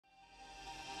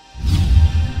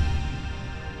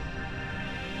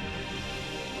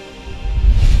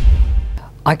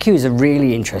IQ is a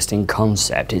really interesting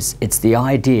concept. It's the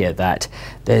idea that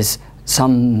there's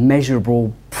some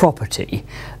measurable property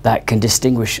that can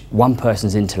distinguish one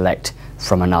person's intellect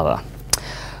from another.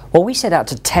 Well, we set out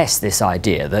to test this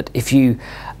idea that if you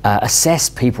assess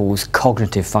people's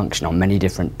cognitive function on many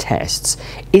different tests,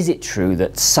 is it true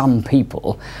that some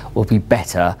people will be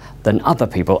better than other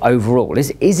people overall?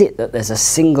 Is it that there's a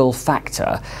single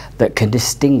factor that can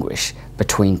distinguish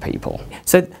between people?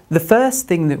 So the first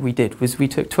thing that we did was we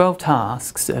took 12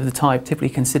 tasks of the type typically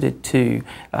considered to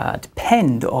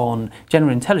depend on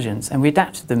general intelligence, and we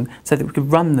adapted them so that we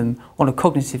could run them on a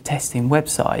cognitive testing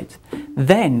website.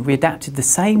 Then we adapted the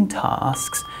same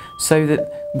tasks so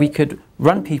that we could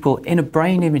run people in a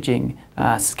brain imaging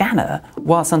scanner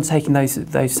whilst undertaking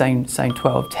those same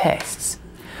 12 tests.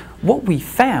 What we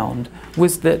found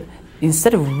was that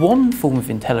instead of one form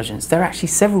of intelligence, there are actually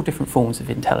several different forms of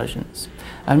intelligence.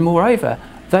 And moreover,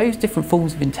 those different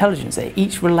forms of intelligence are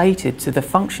each related to the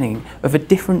functioning of a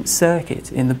different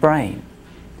circuit in the brain.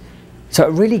 So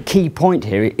a really key point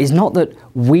here is not that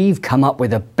we've come up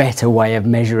with a better way of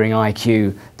measuring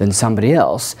IQ than somebody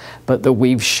else, but that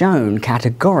we've shown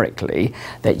categorically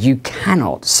that you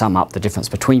cannot sum up the difference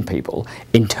between people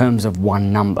in terms of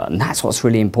one number. And that's what's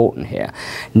really important here.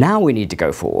 Now we need to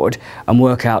go forward and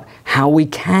work out how we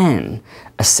can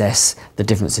assess the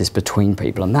differences between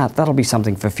people, and that'll be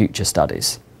something for future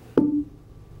studies.